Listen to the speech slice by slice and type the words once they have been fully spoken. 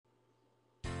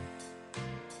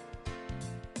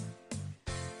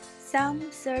Psalm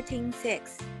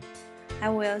 13:6. I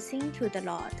will sing to the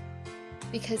Lord,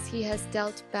 because he has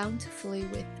dealt bountifully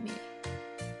with me.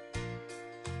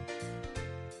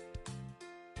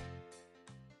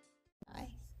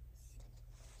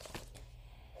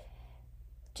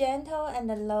 Gentle and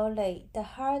lowly, the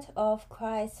heart of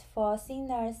Christ for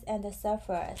sinners and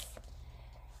sufferers.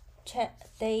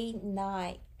 Day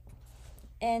 9.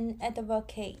 An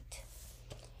advocate.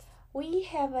 We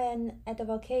have an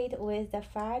advocate with the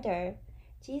Father,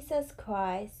 Jesus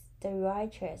Christ, the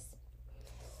righteous.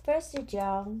 1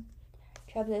 John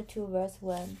chapter 2, verse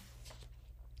 1.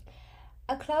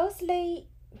 A closely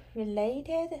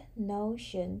related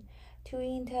notion to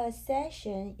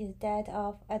intercession is that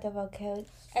of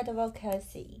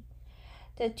advocacy.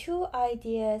 The two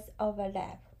ideas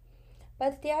overlap,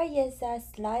 but there is a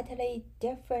slightly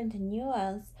different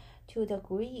nuance to the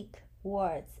Greek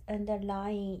words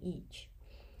underlying each.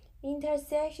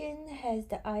 Intercession has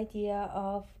the idea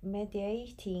of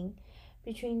mediating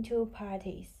between two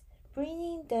parties,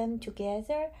 bringing them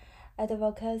together.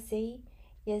 Advocacy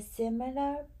is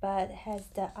similar but has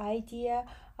the idea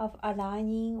of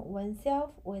aligning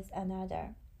oneself with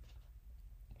another.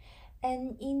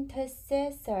 An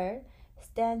intercessor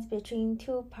stands between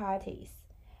two parties.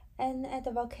 An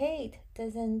advocate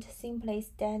doesn't simply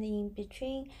stand in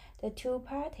between the two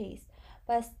parties,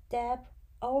 but steps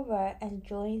over and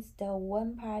joins the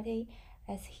one party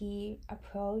as he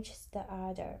approaches the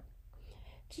other.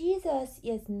 Jesus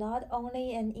is not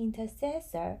only an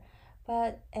intercessor,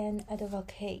 but an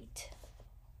advocate.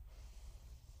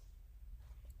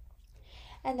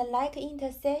 And like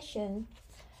intercession,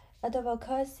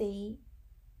 advocacy,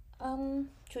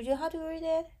 Juju, how do you read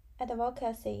it?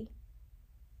 Advocacy.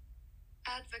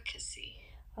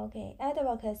 Okay,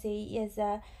 advocacy is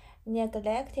a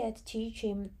neglected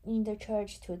teaching in the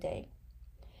church today,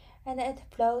 and it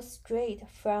flows straight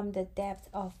from the depth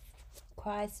of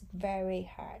Christ's very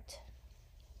heart.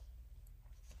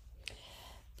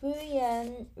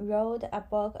 Brian wrote a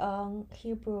book on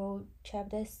Hebrew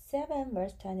chapter 7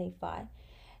 verse 25,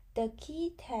 the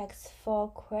key text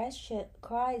for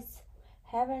Christ's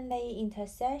heavenly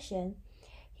intercession.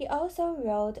 He also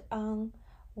wrote one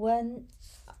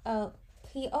on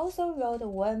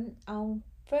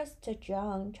 1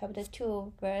 John chapter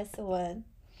 2 verse 1,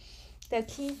 the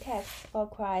key text for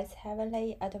Christ's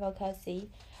heavenly advocacy,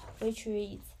 which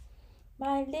reads,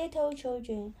 "My little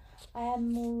children, I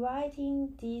am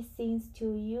writing these things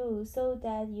to you so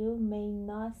that you may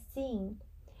not sin.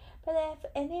 But if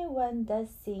anyone does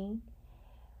sin,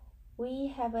 we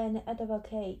have an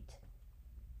advocate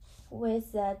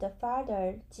with the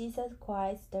Father, Jesus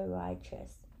Christ the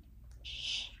righteous."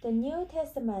 The New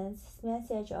Testament's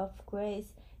message of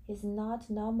grace is not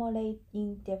normally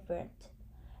indifferent.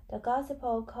 The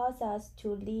gospel calls us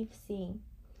to leave sin.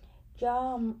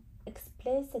 John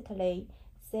explicitly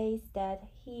says that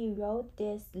he wrote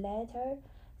this letter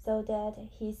so that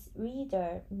his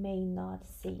reader may not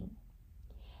sin.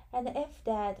 And if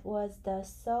that was the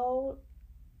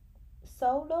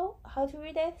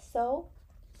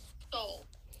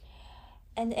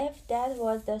And if that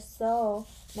was the sole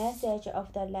message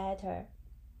of the letter,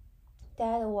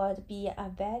 that would be a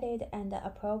valid and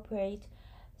appropriate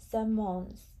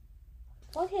summons.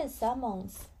 What is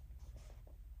summons?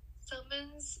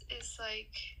 Summons is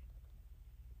like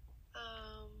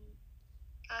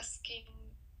asking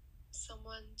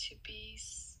someone to be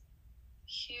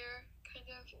here, kind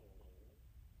of.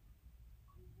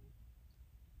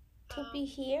 To be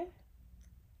here?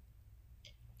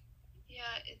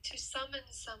 Yeah, to summon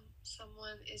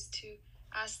someone is to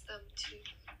ask them to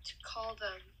call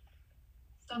them.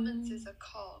 Summons is a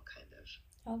call, kind of.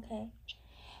 Okay.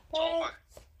 But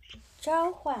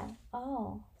召唤.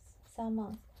 Oh,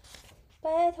 summons.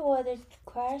 But what is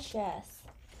precious?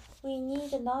 We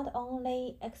need not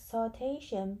only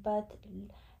exaltation but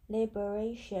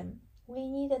liberation. We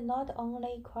need not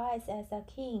only Christ as a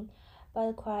king,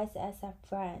 but Christ as a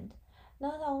friend,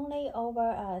 not only over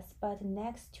us but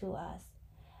next to us.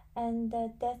 And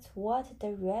that's what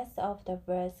the rest of the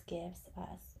verse gives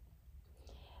us.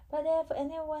 But if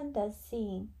anyone does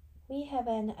sin, we have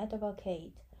an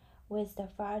advocate with the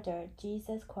Father,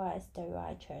 Jesus Christ the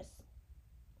righteous.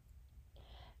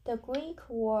 The Greek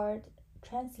word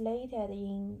translated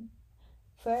in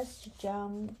 1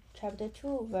 John chapter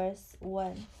 2 verse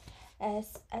 1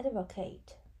 as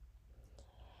advocate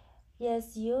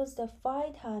is used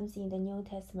 5 times in the New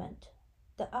Testament.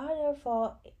 The other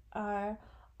 4 are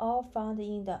all found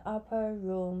in the upper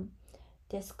room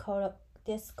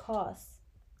discourse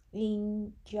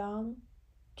in John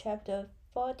chapter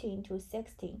 14 to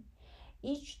 16,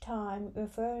 each time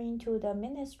referring to the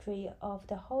ministry of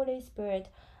the Holy Spirit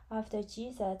after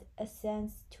Jesus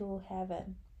ascends to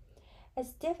heaven.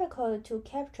 It's difficult to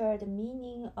capture the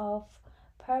meaning of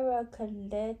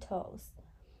parakletos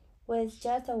with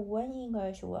just one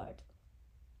English word.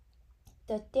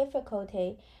 The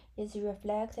difficulty is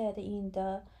reflected in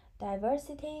the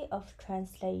diversity of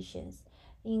translations,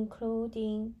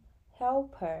 including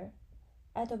helper,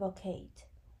 advocate,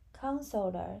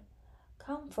 counselor,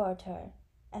 comforter,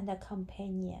 and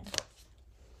companion.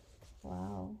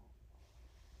 Wow.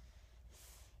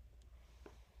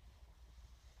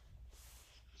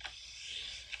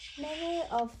 Many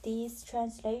of these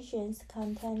translations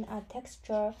contain a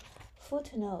textual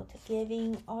footnote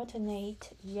giving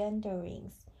alternate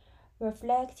renderings,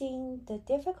 reflecting the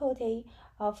difficulty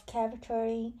of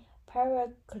capturing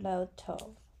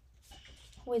parakletos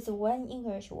with one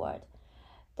English word.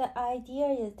 The idea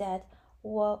is that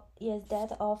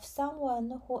of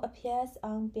someone who appears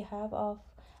on behalf of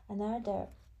another.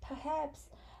 Perhaps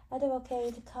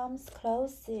advocate comes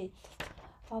closest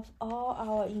of all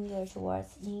our English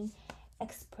words in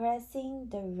expressing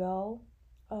the role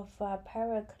of a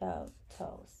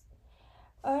parakletos.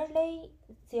 Early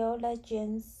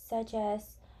theologians such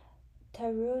as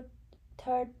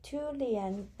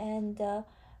Tertullian and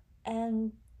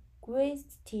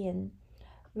Augustine,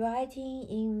 writing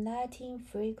in Latin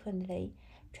frequently,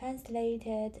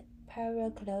 translated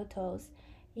parakletos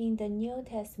in the New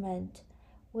Testament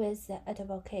with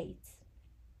advocates.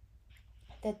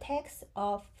 The text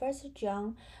of 1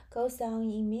 John goes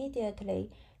on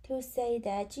immediately to say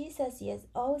that Jesus is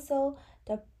also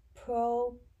the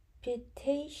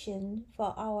propitiation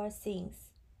for our sins.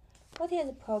 What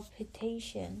is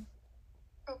propitiation?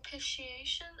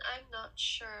 Propitiation? I'm not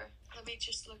sure. Let me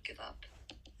just look it up.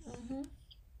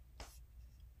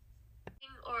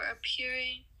 Or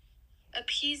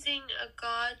appeasing a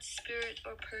god, spirit,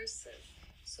 or person.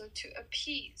 So to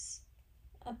appease.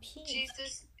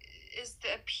 Jesus is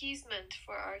the appeasement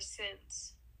for our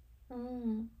sins.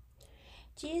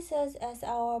 Jesus as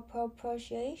our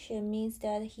propitiation means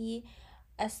that he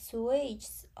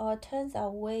assuages or turns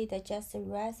away the just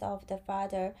wrath of the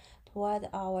Father toward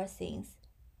our sins.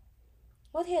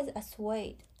 What is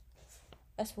assuage?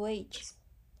 Assuage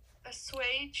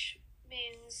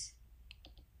means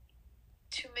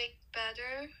to make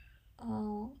better.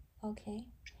 Oh, okay.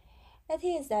 It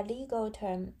is a legal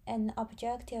term, an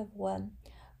objective one.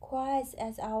 Christ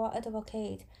as our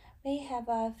advocate may have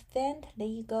a faint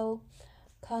legal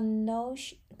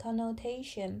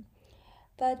connotation,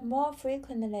 but more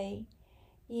frequently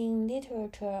in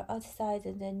literature outside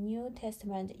the New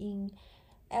Testament in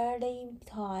early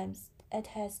times, it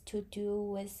has to do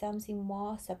with something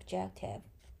more subjective.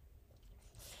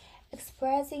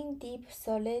 Expressing deep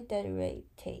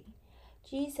solidarity,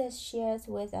 Jesus shares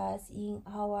with us in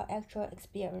our actual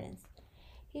experience.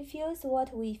 He feels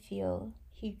what we feel,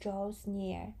 he draws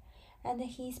near, and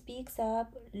he speaks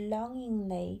up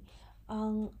longingly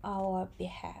on our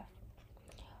behalf.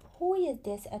 Who is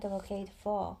this advocate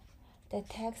for? The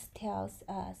text tells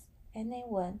us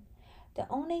anyone. The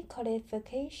only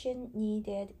qualification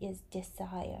needed is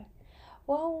desire.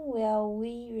 When will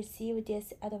we receive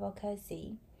this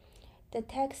advocacy? The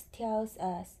text tells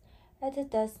us it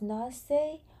does not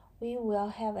say we will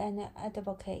have an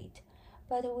advocate,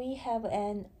 but we have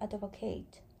an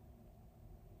advocate.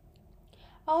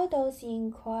 All those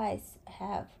in Christ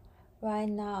have, right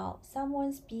now,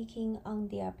 someone speaking on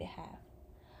their behalf.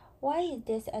 Why is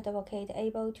this advocate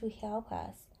able to help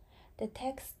us? The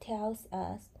text tells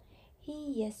us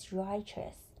he is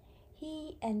righteous,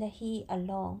 he and he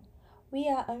alone. We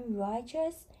are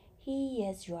unrighteous, he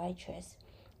is righteous.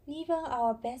 Even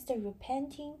our best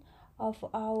repenting of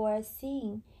our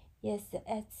sin is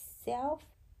itself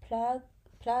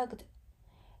plagued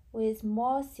with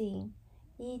more sin,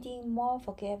 needing more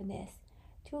forgiveness.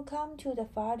 To come to the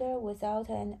Father without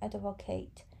an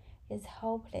advocate is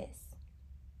hopeless.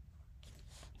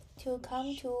 To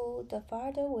come to the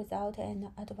Father without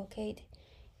an advocate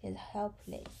is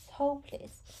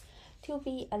hopeless. To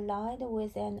be aligned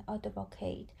with an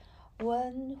advocate,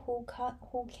 one who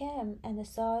came and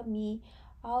sought me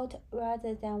out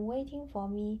rather than waiting for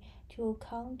me to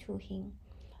come to him,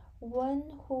 one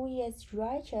who is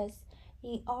righteous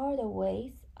in all the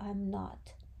ways I'm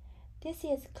not. This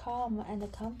is calm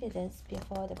and confidence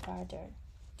before the Father.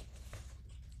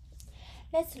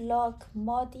 Let's look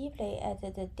more deeply at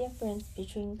the difference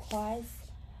between Christ's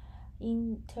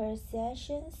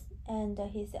intercessions and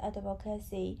his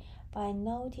advocacy by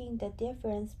noting the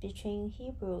difference between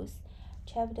Hebrews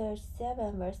chapter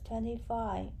 7 verse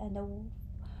 25 and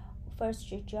 1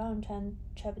 John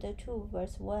chapter 2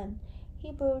 verse 1.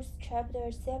 Hebrews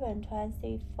chapter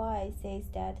 7:25 says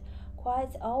that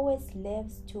Christ always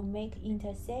lives to make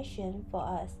intercession for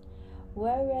us,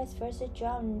 whereas 1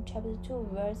 John chapter 2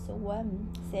 verse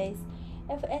 1 says,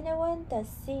 if anyone does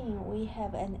sin, we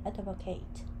have an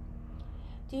advocate.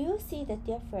 Do you see the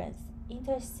difference?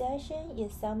 Intercession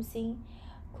is something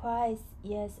Christ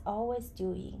is always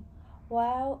doing,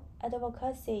 while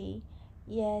advocacy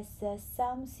is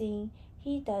something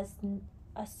he does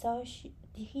as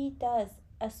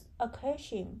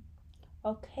occasion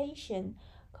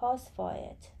calls for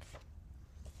it.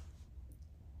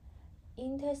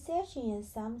 Intercession is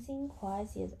something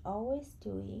Christ is always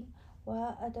doing,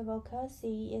 while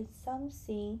advocacy is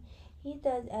something he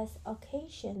does as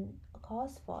occasion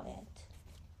calls for it.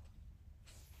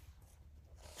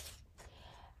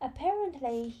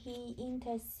 Apparently, he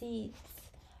intercedes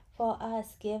for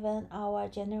us given our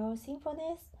general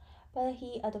sinfulness, but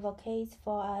he advocates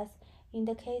for us in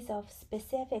the case of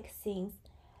specific sins.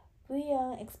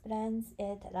 Brian explains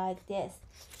it like this: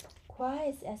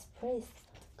 Christ as priest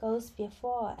goes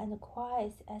before, and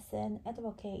Christ as an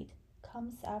advocate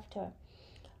comes after.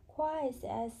 Christ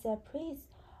as a priest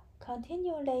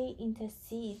continually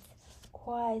intercedes.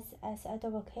 Christ as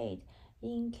advocate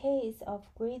in case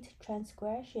of great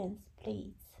transgressions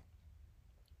pleads.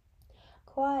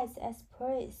 Christ as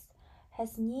priest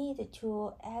has need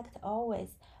to act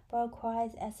always, but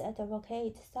Christ as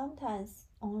advocate sometimes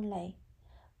only.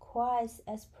 Christ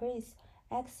as priest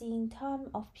acts in time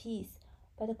of peace,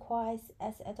 but Christ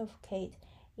as advocate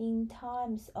in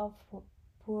times of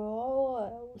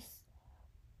broils.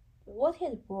 What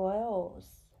is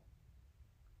broils?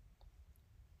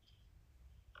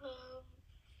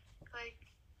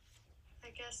 Like,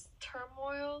 I guess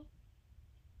turmoil,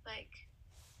 like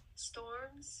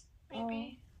storms,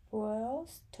 maybe.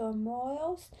 Broils,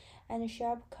 turmoils, and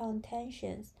sharp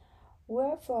contentions.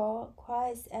 Wherefore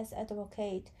Christ as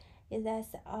advocate is,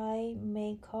 as I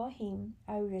may call him,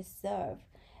 a reserve,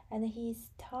 and his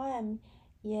time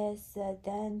is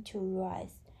then to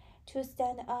rise, to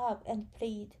stand up and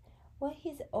plead, when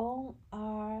his own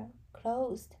are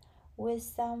clothed with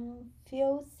some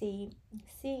filthy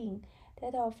sin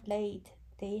that of late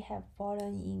they have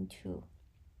fallen into.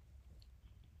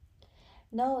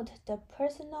 Note the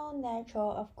personal nature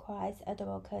of Christ's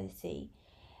advocacy.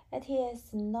 It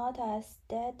is not a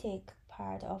static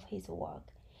part of his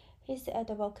work. His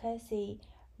advocacy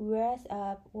rears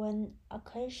up when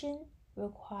occasion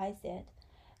requires it.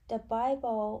 The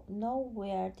Bible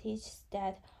nowhere teaches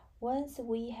that once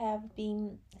we have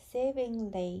been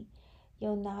savingly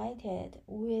united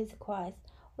with Christ,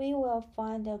 we will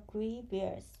find the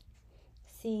grievous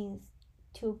sins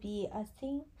to be a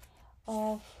thing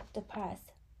of the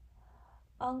past.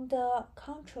 On the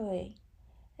contrary,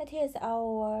 it is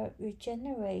our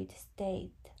regenerate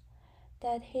state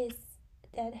that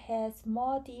has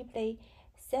more deeply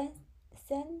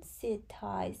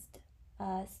sensitized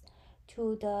us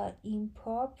to the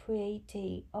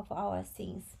impropriety of our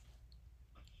sins.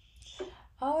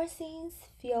 Our sins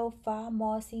feel far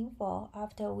more sinful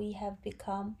after we have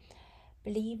become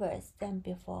believers than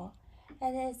before,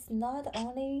 and it's not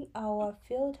only our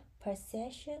felt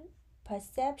perception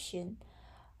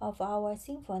of our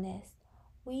sinfulness.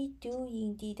 We do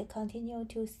indeed continue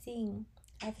to sin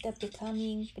after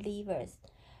becoming believers.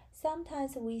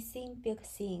 Sometimes we sin big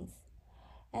sins,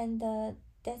 and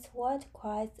that's what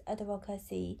Christ's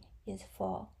advocacy is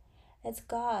for. It's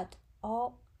God's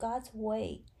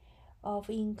way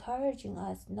of encouraging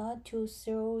us not to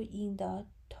throw in the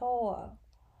towel.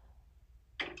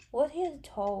 What is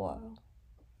towel?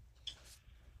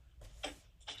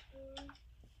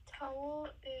 Towel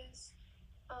is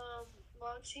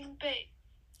毛巾被.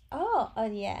 Oh,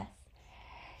 yes.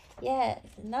 Yes,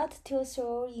 not to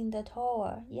throw in the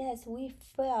towel. Yes, we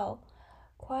fell.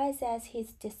 Christ as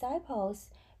his disciples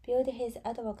build his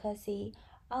advocacy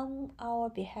on our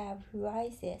behalf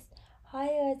rises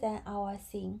higher than our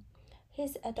sin.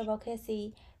 His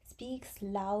advocacy speaks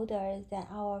louder than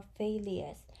our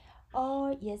failures.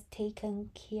 All is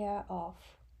taken care of.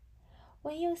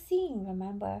 When you sin,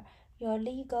 remember your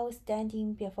legal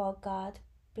standing before God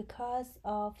because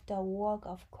of the work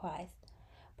of Christ.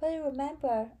 But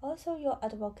remember also your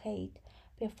advocate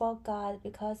before God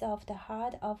because of the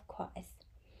heart of Christ.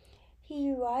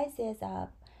 He rises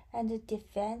up and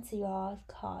defends your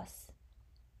cause.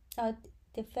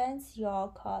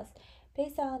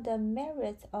 Based on the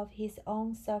merits of his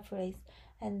own sufferings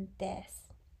and death.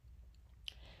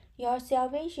 Your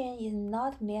salvation is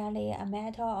not merely a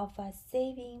matter of a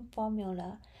saving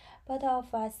formula, but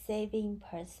of a saving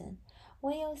person.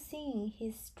 When you sin,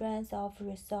 his strength of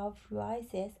resolve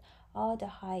rises all the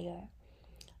higher.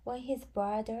 When his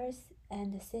brothers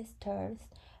and sisters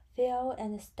fail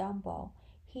and stumble,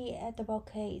 he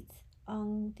advocates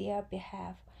on their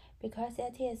behalf because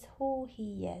that is who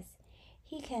he is.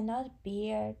 He cannot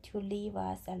bear to leave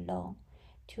us alone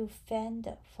to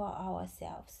fend for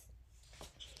ourselves.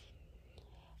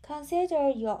 Consider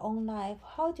your own life.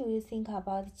 How do you think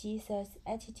about Jesus'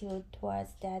 attitude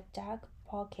towards that dark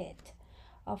pocket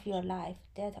of your life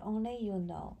that only you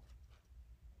know?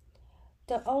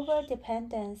 The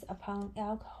overdependence upon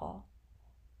alcohol,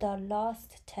 the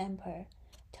lost temper,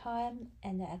 time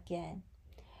and again,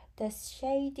 the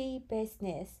shady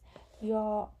business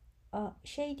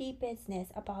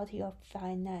about your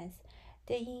finance,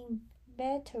 the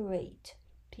inveterate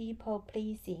people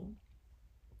pleasing.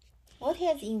 What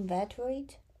is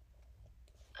inveterate?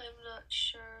 I'm not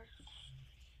sure.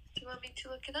 Do you want me to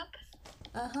look it up?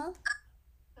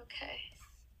 Okay.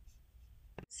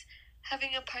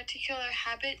 Having a particular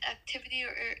habit, activity,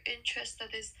 or interest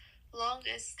that is long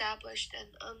established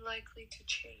and unlikely to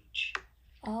change.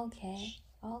 Okay.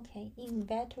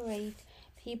 Inveterate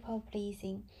people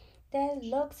pleasing. That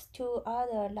looks to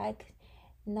others like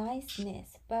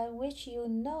niceness, but which you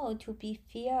know to be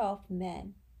fear of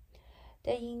man.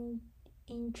 The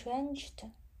entrenched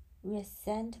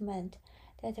resentment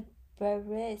that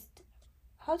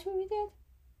how to read it?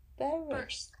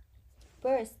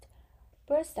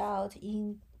 Burst out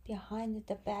in behind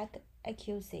the back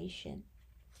accusation.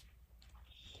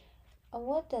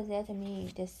 What does that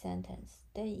mean, this sentence?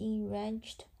 The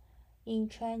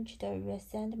entrenched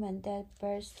resentment that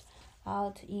burst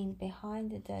out in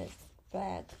behind the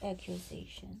back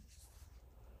accusation.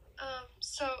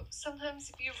 So sometimes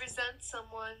if you resent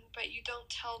someone but you don't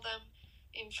tell them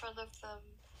in front of them,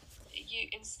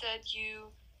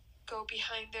 you go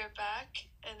behind their back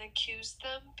and accuse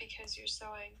them because you're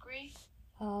so angry.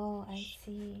 Oh, I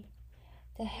see.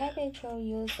 The habitual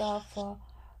use of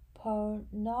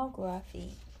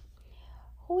pornography.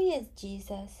 Who is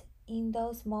Jesus in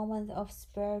those moments of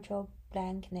spiritual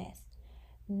blankness?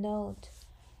 Note,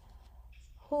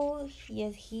 who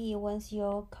is he once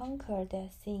you conquer the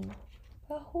sin?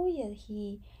 But who is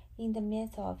he in the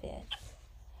midst of it?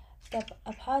 The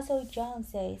Apostle John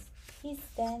says, he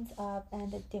stands up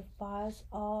and defies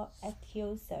all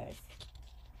accusers.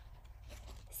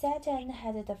 Satan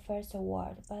had the first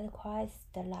word, but Christ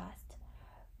the last,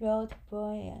 wrote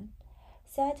Brian.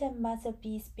 Satan must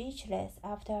be speechless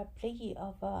after a plea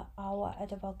of our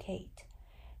advocate.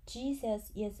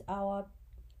 Jesus is our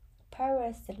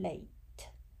paraclete,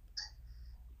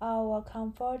 our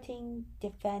comforting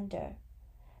defender,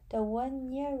 the one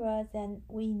nearer than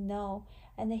we know,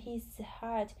 and his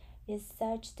heart is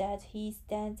such that he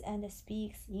stands and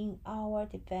speaks in our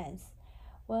defense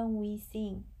when we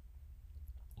sin,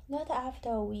 not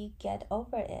after we get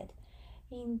over it.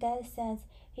 In that sense,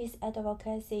 his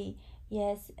advocacy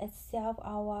is itself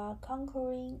our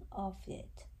conquering of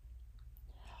it.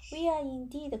 We are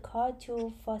indeed called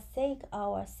to forsake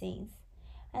our sins,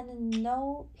 and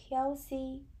no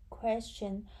healthy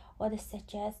Christian would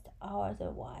suggest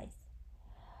otherwise.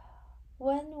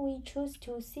 When we choose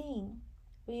to sin,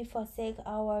 we forsake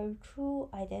our true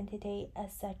identity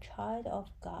as a child of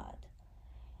God.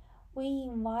 We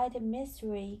invite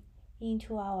misery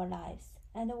into our lives,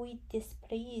 and we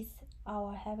displease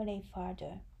our Heavenly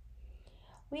Father.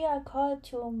 We are called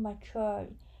to mature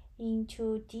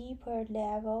into deeper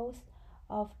levels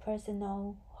of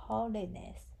personal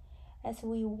holiness as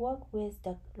we walk with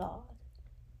the Lord.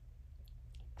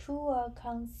 Through a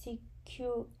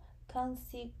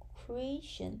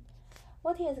consecration.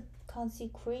 What is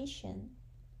consecration?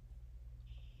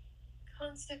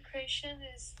 Consecration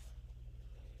is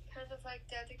kind of like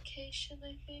dedication,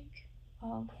 I think.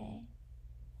 Okay.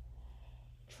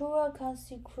 Through a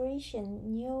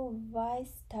consecration, new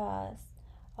vistas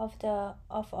of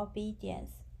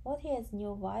obedience. What is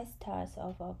new vistas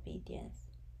of obedience?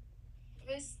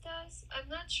 Vistas? I'm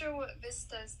not sure what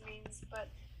vistas means, but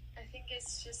I think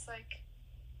it's just like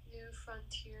new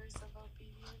frontiers of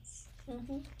obedience.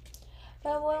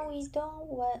 But when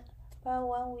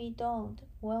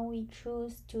we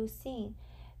choose to sin,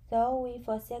 though we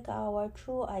forsake our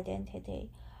true identity,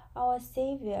 our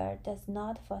Savior does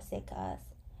not forsake us.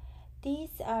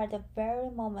 These are the very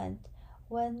moments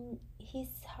when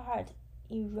his heart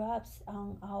erupts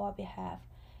on our behalf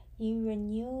in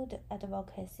renewed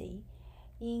advocacy,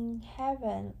 in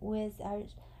heaven with a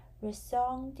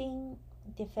resounding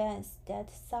defense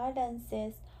that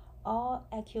silences all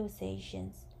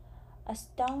accusations,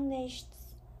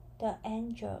 astonishes the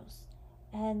angels,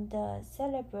 and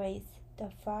celebrates the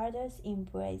Father's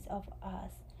embrace of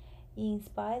us in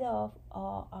spite of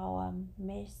all our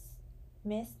messiness.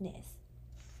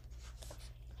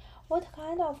 What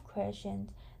kind of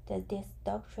question does this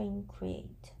doctrine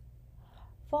create?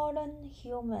 Fallen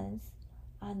humans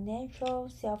are natural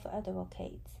self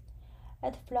advocates.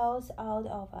 It flows out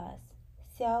of us,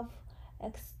 self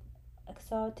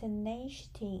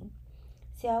exaltation,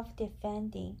 self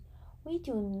defending. We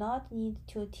do not need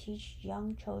to teach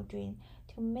young children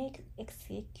to make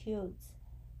executes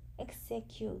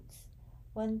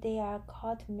when they are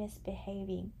caught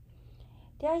misbehaving.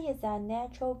 There is a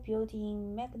natural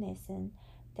built-in mechanism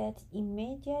that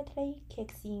immediately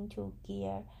kicks into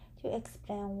gear to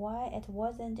explain why it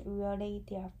wasn't really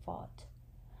their fault.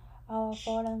 Our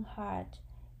fallen heart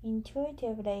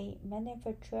intuitively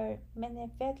manufacture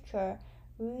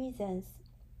reasons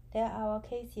that our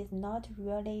case is not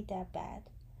really that bad.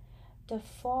 The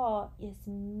fall is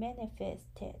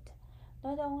manifested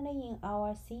not only in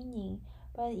our sinning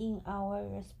but in our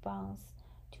response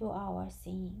to our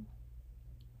sin.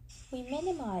 We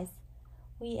minimize,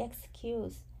 we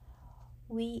excuse,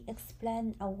 we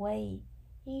explain away.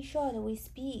 In short, we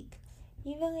speak,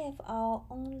 even if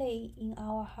only in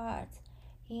our hearts.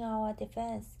 In our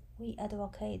defense, we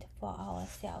advocate for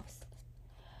ourselves.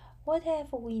 What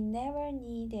if we never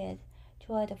needed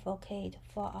to advocate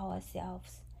for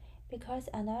ourselves because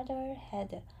another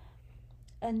had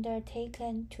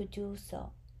undertaken to do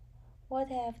so? What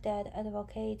if that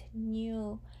advocate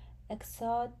knew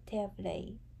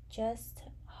exhaustively just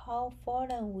how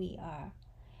fallen we are,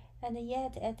 and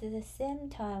yet at the same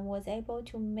time was able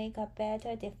to make a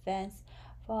better defense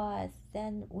for us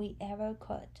than we ever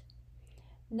could?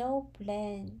 No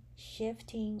blame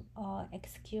shifting or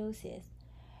excuses,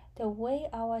 the way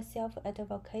our self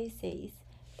advocacies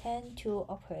tend to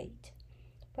operate,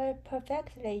 but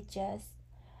perfectly just,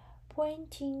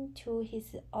 pointing to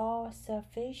his all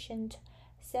sufficient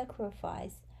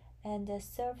sacrifice and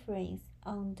sufferings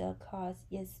on the cross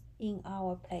is in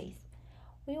our place.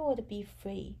 We would be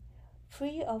free,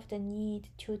 free of the need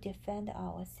to defend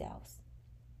ourselves,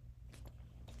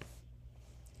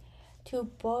 to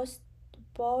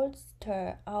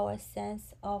bolster our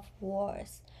sense of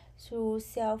worth through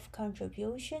self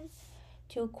contribution,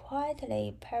 to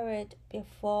quietly parade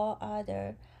before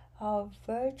others our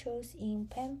virtues in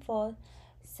painful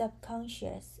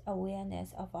subconscious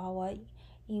awareness of our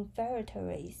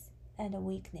inferiorities and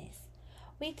weakness.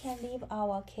 We can leave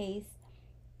our case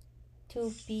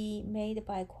to be made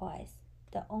by Christ,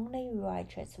 the only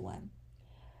righteous one.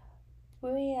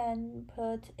 Brian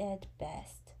put it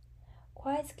best.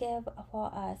 Christ gave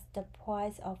for us the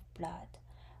price of blood,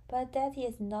 but that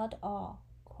is not all.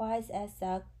 Christ as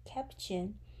a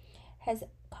captain has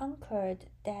conquered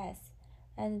death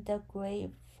and the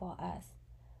grave for us,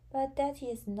 but that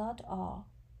is not all.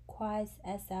 Christ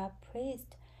as a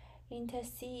priest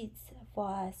intercedes for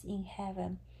us in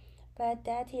heaven, but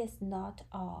that is not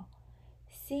all.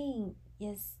 Sin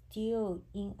is still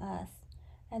in us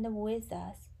and with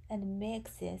us and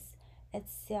mixes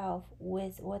itself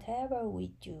with whatever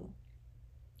we do.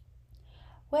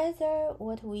 Whether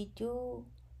what we do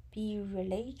be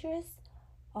religious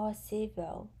or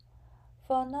civil,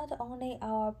 for not only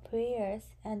our prayers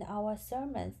and our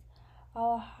sermons,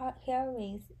 our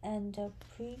hearings and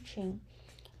preaching,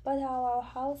 but our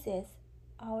houses,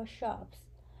 our shops,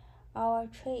 our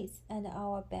trades, and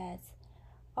our beds,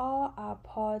 all are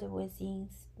poured within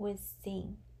with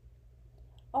sin.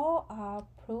 All are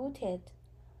polluted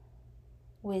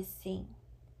with sin.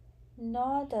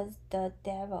 Nor does the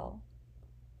devil,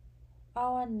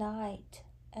 our night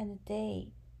and day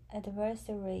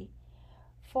adversary,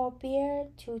 forbear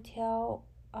to tell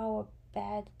our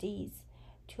bad deeds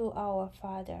to our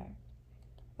Father,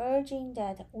 urging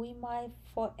that we might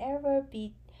forever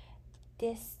be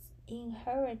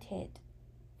disinherited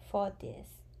for this.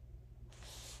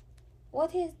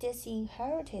 What is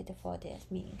disinherited for this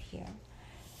mean here?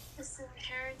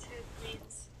 Disinherited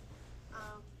means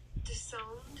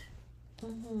disowned.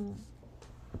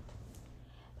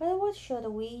 But what should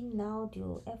we now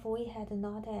do if we had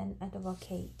not an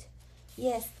advocate?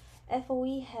 Yes, if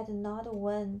we had not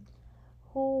one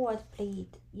who would plead.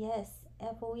 Yes,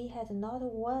 if we had not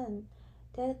one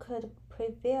that could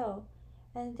prevail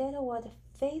and that would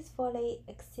faithfully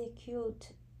execute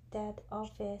that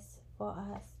office for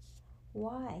us.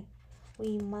 Why?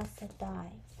 We must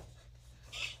die.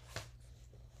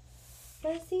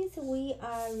 But since we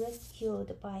are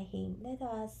rescued by him, let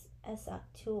us, as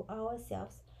to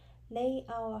ourselves, lay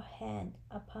our hand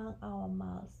upon our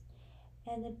mouths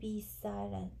and be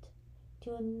silent.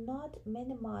 Do not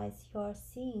minimize your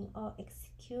sin or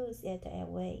excuse it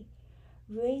away.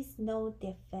 Raise no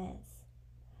defense.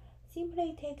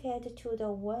 Simply take it to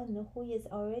the one who is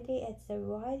already at the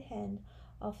right hand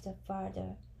of the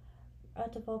Father,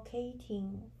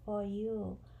 advocating for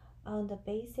you on the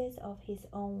basis of his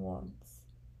own words.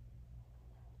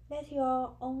 Let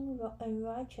your own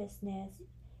unrighteousness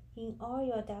in all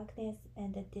your darkness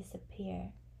and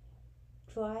despair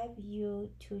drive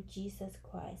you to Jesus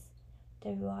Christ,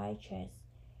 the righteous,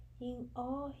 in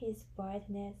all his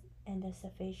brightness and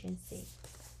sufficiency.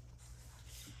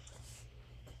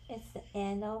 It's the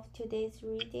end of today's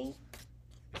reading.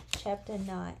 Chapter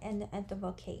 9, An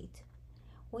Advocate.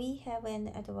 We have an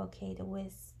advocate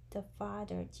with the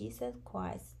Father, Jesus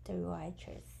Christ, the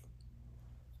righteous.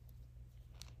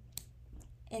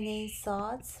 Any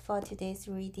thoughts for today's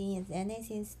reading? Is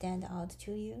anything stand out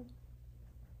to you?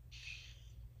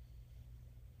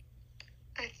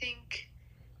 I think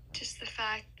just the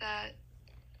fact that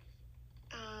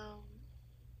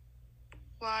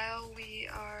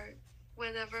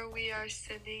whenever we are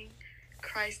sinning,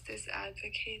 Christ is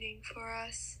advocating for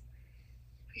us,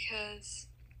 because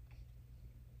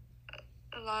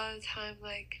a lot of the time,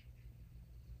 like,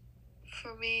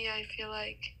 for me, I feel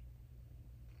like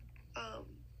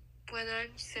when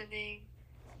I'm sinning,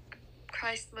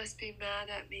 Christ must be mad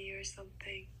at me or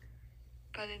something,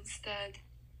 but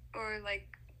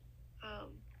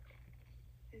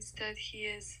instead he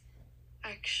is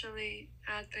actually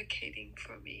advocating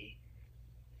for me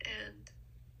and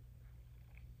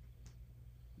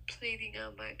pleading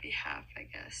on my behalf, I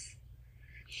guess.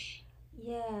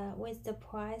 Yeah, with the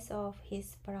price of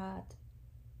his blood.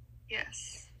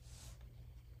 Yes.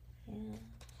 Yeah.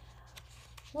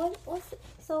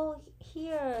 So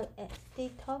here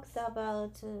they talks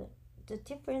about the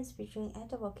difference between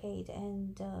advocate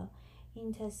and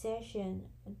intercession.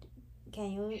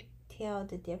 Can you tell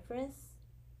the difference?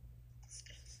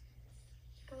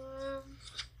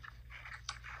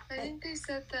 I think they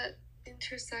said that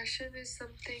intercession is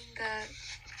something that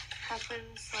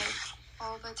happens like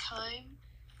all the time,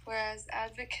 whereas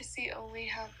advocacy only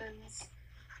happens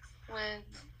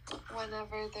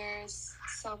whenever there's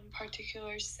some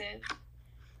particular sin.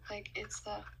 Like it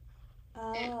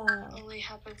only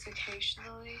happens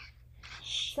occasionally.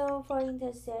 So for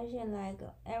intercession, like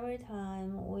every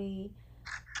time we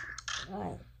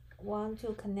want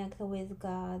to connect with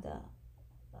God,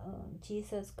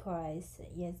 Jesus Christ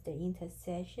is the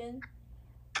intercession.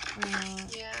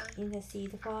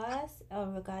 Intercede for us,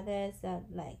 regardless of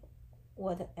like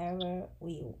whatever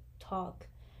we talk.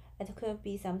 It could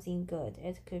be something good,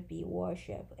 it could be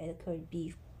worship, it could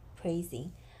be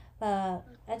praising. But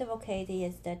advocate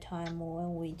is the time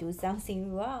when we do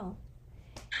something wrong.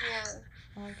 Yeah.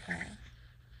 Okay,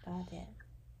 got it.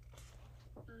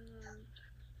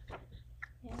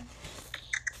 Yeah.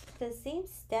 The thing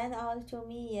stand out to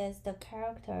me is the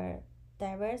character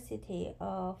diversity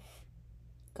of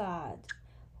God,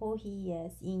 who he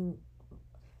is. In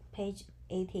page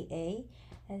 88,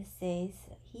 it says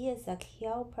he is a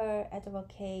helper,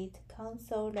 advocate,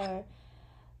 counselor,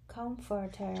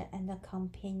 comforter, and a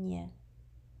companion.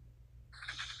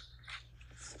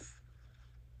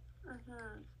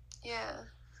 Yeah.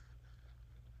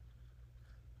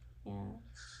 Yeah.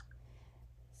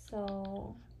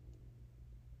 So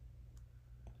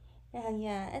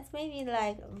yeah, it's maybe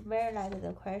like very like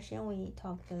the question we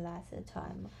talked last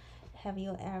time. Have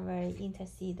you ever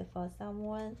interceded for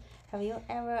someone? Have you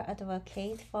ever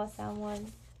advocate for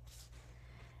someone?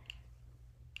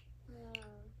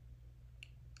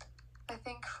 I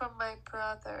think for my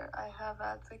brother, I have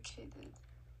advocated.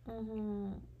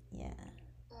 Yeah.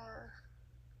 Yeah.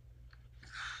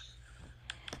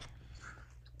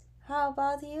 How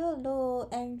about you, Lu,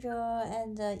 Andrew,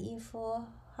 and Yifu?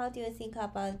 How do you think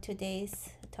about today's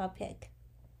topic?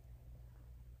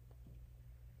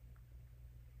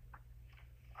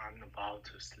 I'm about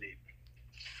to sleep.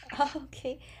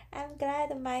 Okay, I'm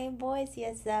glad my voice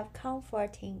is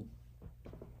comforting.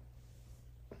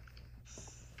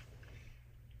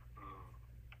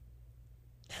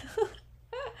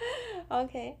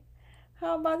 Okay.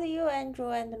 How about you,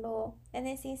 Andrew and Lu?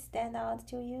 Anything stand out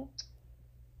to you?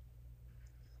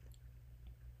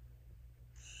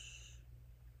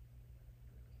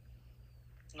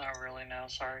 Not really, no,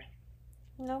 sorry.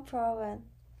 No problem.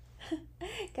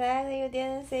 Glad you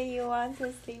didn't say you want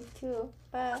to sleep too.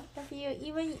 But if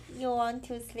you want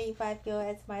to sleep, I feel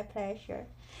it's my pleasure.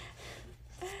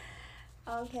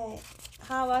 Okay.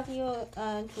 How about you,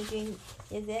 Tujin?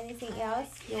 Is there anything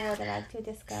else you would like to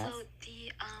discuss? So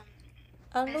the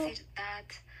message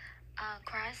that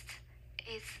Christ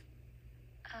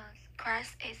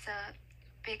is a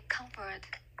big comfort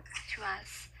to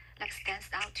us, like stands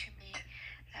out to me,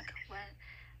 like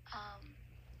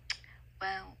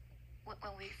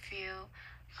when we feel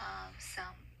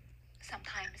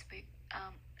sometimes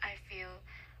I feel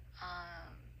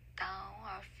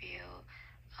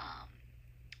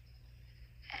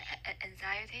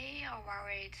anxiety or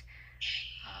worried,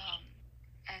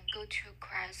 and go to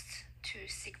Christ to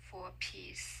seek for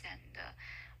peace and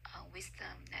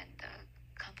wisdom and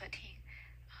comforting.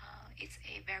 It's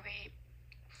a very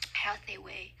healthy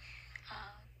way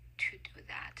to do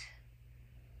that.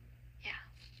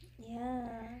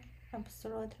 Yeah,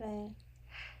 absolutely.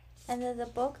 And the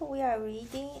book we are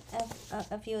reading,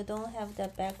 if you don't have the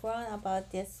background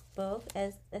about this book,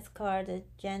 it's called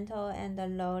Gentle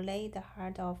and Lowly, the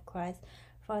Heart of Christ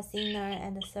for Sinner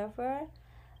and Sufferer.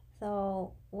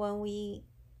 So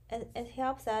it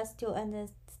helps us to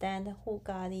understand who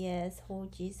God is, who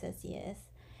Jesus is.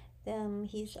 Then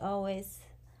He's always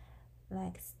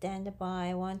like stand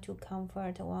by, want to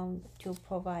comfort, want to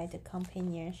provide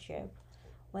companionship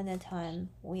when the time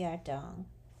we are down.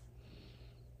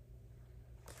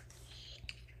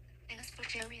 Thanks for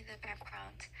sharing the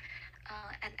background.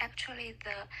 And actually,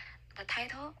 the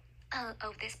title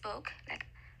of this book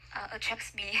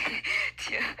attracts me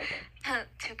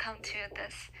to come to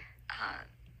this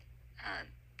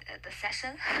the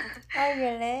session. Oh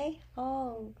really?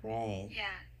 Oh great.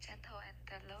 Yeah, gentle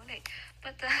and lowly.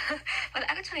 But but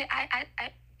actually, I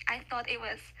thought it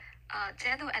was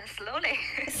gentle and slowly.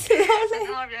 Slowly.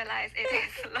 Now I realize it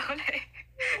is slowly.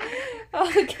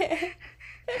 Okay.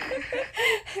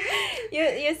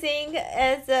 you think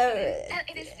as a And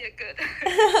it is still good.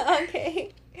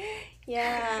 okay.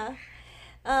 Yeah.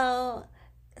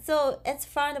 So it's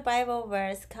from the Bible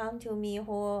verse, "Come to me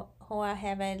who are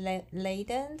heavy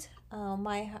laden,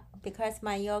 because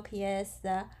my yoke is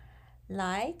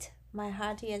light, my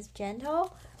heart is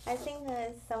gentle." I think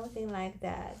it's something like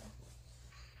that.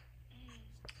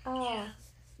 Oh,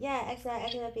 yeah,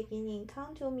 exactly at the beginning.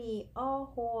 "Come to me,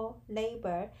 all who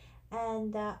labor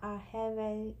and are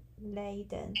heavy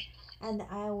laden, and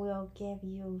I will give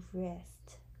you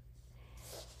rest."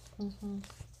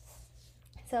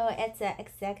 So it's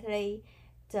exactly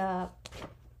the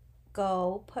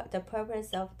goal, the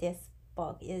purpose of this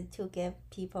book is to give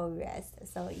people rest.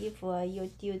 So if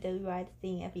you do the right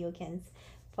thing, if you can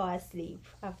fall asleep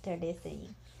after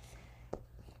listening.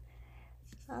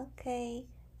 Okay,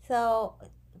 so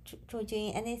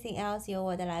Jujun, anything else you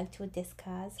would like to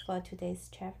discuss for today's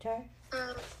chapter?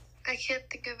 I can't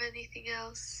think of anything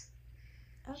else.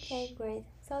 Okay, great.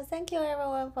 So thank you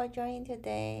everyone for joining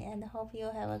today, and hope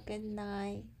you have a good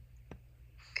night.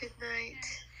 Good night.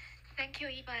 Thank you,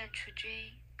 Eva and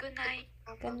Chujun. Good night.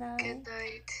 Good night. Good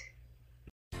night.